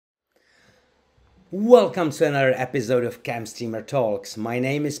Welcome to another episode of CamStreamer Talks. My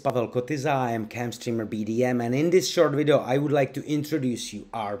name is Pavel Kotyza, I am CamStreamer BDM, and in this short video I would like to introduce you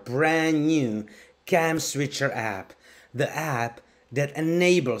our brand new CamSwitcher app. The app that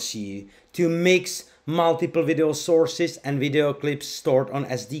enables you to mix multiple video sources and video clips stored on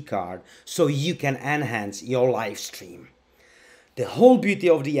SD card so you can enhance your live stream. The whole beauty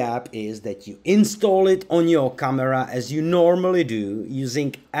of the app is that you install it on your camera as you normally do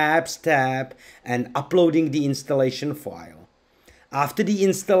using Apps tab and uploading the installation file. After the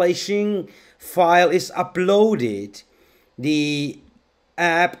installation file is uploaded, the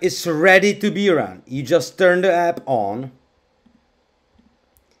app is ready to be run. You just turn the app on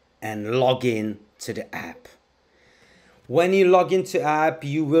and log in to the app. When you log into app,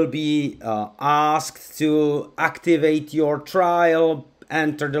 you will be asked to activate your trial,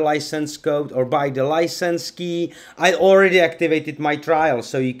 enter the license code or buy the license key. I already activated my trial,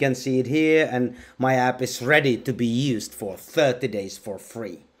 so you can see it here, and my app is ready to be used for 30 days for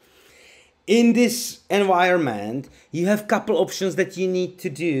free. In this environment, you have a couple options that you need to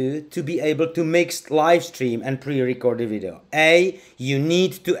do to be able to mix live stream and pre-recorded video. A, you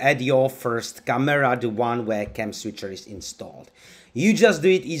need to add your first camera, the one where CamSwitcher is installed. You just do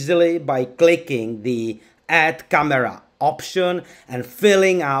it easily by clicking the Add Camera option and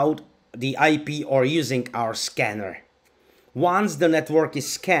filling out the IP or using our scanner. Once the network is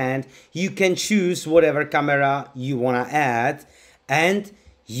scanned, you can choose whatever camera you want to add, and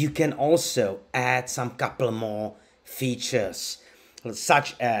you can also add some couple more features,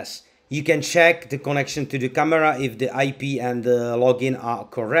 such as you can check the connection to the camera if the IP and the login are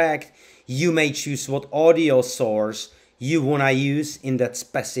correct. You may choose what audio source you want to use in that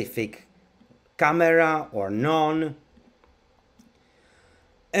specific camera or none.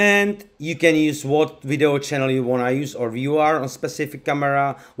 And you can use what video channel you want to use or viewer on specific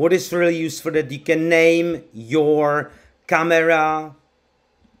camera. What is really useful that you can name your camera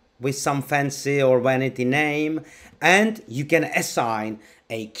with some fancy or vanity name, and you can assign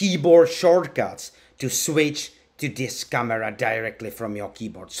a keyboard shortcuts to switch to this camera directly from your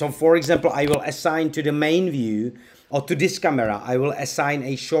keyboard. So for example, I will assign to the main view or to this camera, I will assign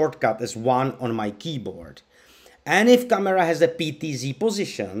a shortcut as 1 on my keyboard. And if camera has a PTZ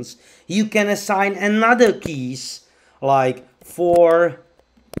positions, you can assign another keys like 4,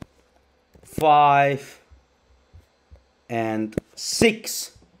 5, and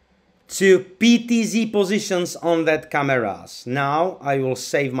 6 to PTZ positions on that cameras. Now I will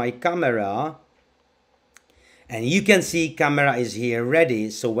save my camera, and you can see camera is here ready.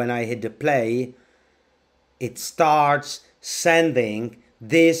 So when I hit the play, it starts sending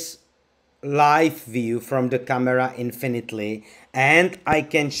this live view from the camera infinitely, and I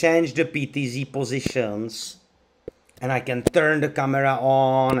can change the PTZ positions, and I can turn the camera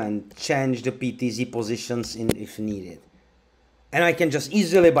on and change the PTZ positions if needed. And I can just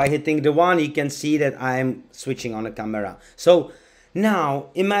easily, by hitting the 1, you can see that I'm switching on the camera. So now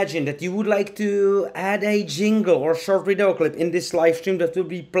imagine that you would like to add a jingle or short video clip in this live stream that will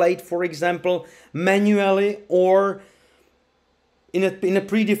be played, for example, manually or in a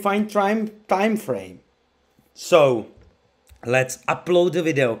predefined time frame. So let's upload the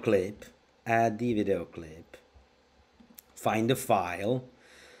video clip, add the video clip, find the file.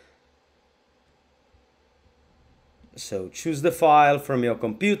 So choose the file from your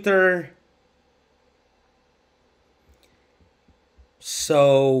computer.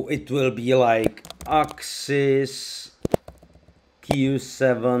 So it will be like Axis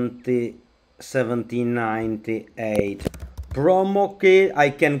Q70 1798 promo kit. I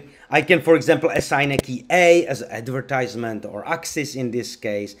can for example assign a key A as advertisement or Axis in this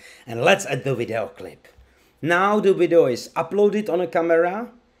case, and let's add the video clip. Now the video is uploaded on a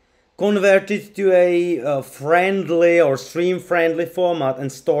camera, converted to a friendly or stream friendly format,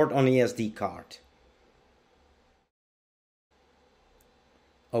 and stored on SD card.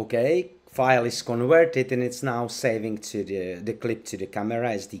 Okay, file is converted and it's now saving to the clip to the camera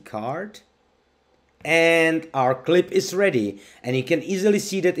SD card. And our clip is ready, and you can easily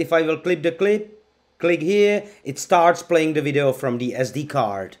see that if I will clip the clip, click here, it starts playing the video from the SD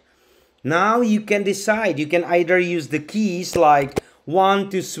card. Now you can decide, you can either use the keys like 1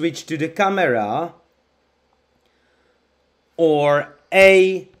 to switch to the camera, or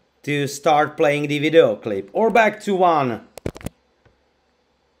A to start playing the video clip, or back to 1.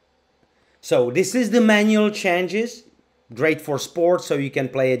 So this is the manual changes, great for sports, so you can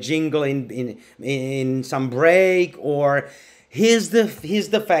play a jingle in some break. Or here's the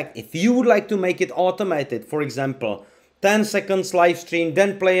fact, if you would like to make it automated, for example, 10 seconds live stream,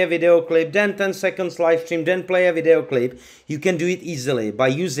 then play a video clip, then 10 seconds live stream, then play a video clip. You can do it easily by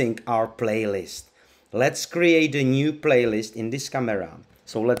using our playlist. let's create a new playlist in this camera.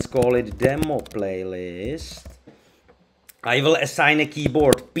 So let's call it demo playlist. I will assign a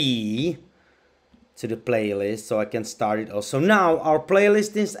keyboard P to the playlist so I can start it also. Now our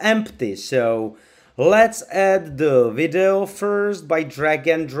playlist is empty, so let's add the video first by drag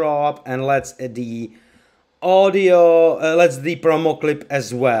and drop, and let's add the audio, let's the promo clip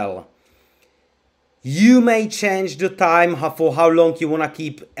as well. You may change the time for how long you want to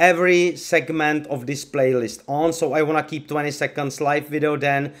keep every segment of this playlist on. So I want to keep 20 seconds live video,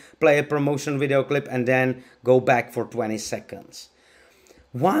 then play a promotion video clip, and then go back for 20 seconds.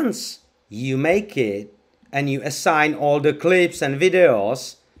 Once you make it and you assign all the clips and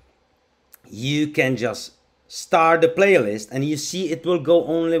videos, you can just start the playlist and you see it will go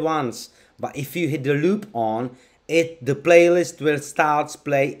only once. But if you hit the loop on, the playlist will start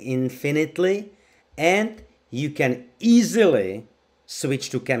play infinitely. And you can easily switch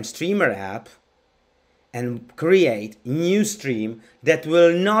to CamStreamer app and create new stream that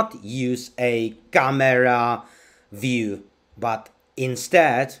will not use a camera view, but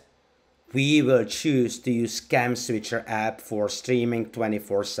instead we will choose to use CamSwitcher app for streaming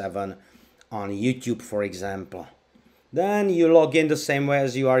 24/7 on YouTube, for example. Then you log in the same way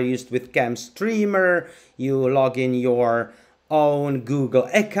as you are used with CamStreamer. You log in your own Google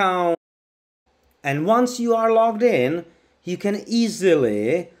account. And once you are logged in, you can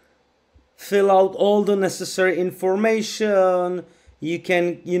easily fill out all the necessary information. You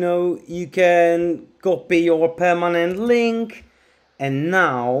can, you can copy your permanent link. And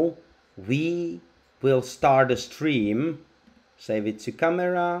now we will start the stream. Save it to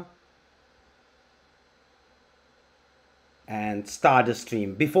camera. And start the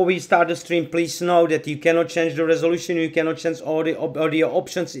stream. Before we start the stream, please know that you cannot change the resolution, you cannot change audio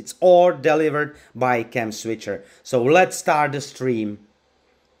options. It's all delivered by CamSwitcher. So let's start the stream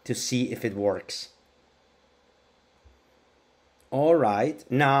to see if it works. Alright,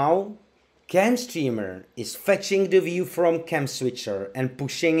 now CamStreamer is fetching the view from CamSwitcher and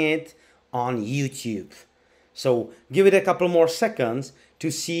pushing it on YouTube. So give it a couple more seconds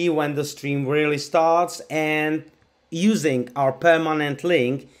to see when the stream really starts, and using our permanent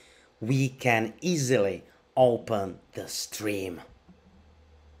link, we can easily open the stream.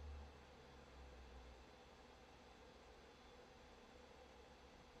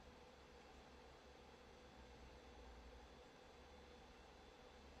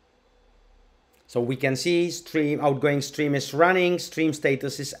 So we can see outgoing stream is running, stream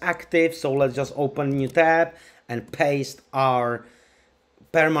status is active. So let's just open a new tab and paste our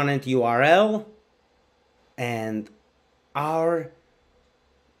permanent URL, and our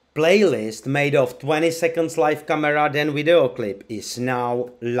playlist made of 20 seconds live camera then video clip is now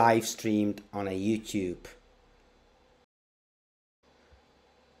live streamed on a YouTube.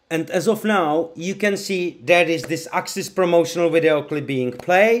 And as of now, you can see there is this Axis promotional video clip being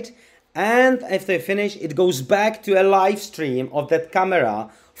played, and if they finish, it goes back to a live stream of that camera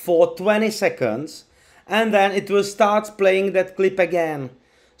for 20 seconds, and then it will start playing that clip again.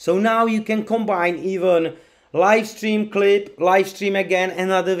 So now you can combine even live stream clip, live stream again,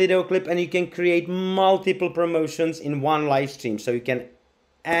 another video clip, and you can create multiple promotions in one live stream. So you can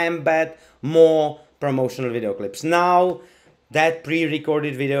embed more promotional video clips. Now that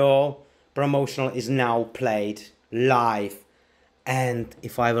pre-recorded video promotional is now played live. And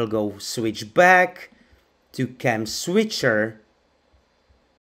if I will go switch back to CamSwitcher,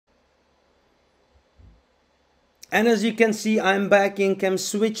 and as you can see, I'm back in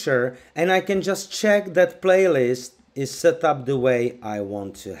CamSwitcher, and I can just check that playlist is set up the way I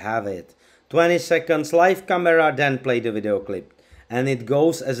want to have it. 20 seconds live camera, then play the video clip. And it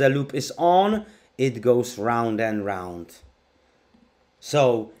goes, as a loop is on, it goes round and round.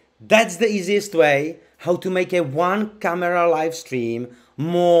 So that's the easiest way how to make a one camera live stream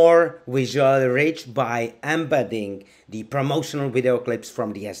more visually rich by embedding the promotional video clips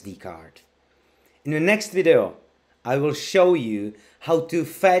from the SD card. In the next video, I will show you how to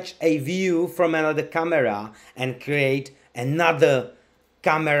fetch a view from another camera and create another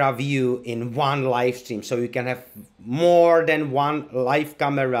camera view in one live stream. So you can have more than one live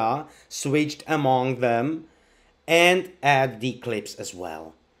camera switched among them and add the clips as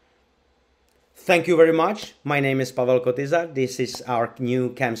well. Thank you very much. My name is Pavel Kotyza. This is our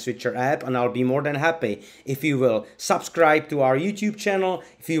new CamSwitcher app, and I'll be more than happy if you will subscribe to our YouTube channel,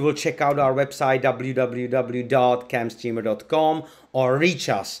 if you will check out our website www.camstreamer.com, or reach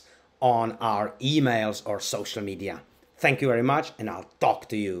us on our emails or social media. Thank you very much, and I'll talk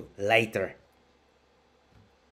to you later.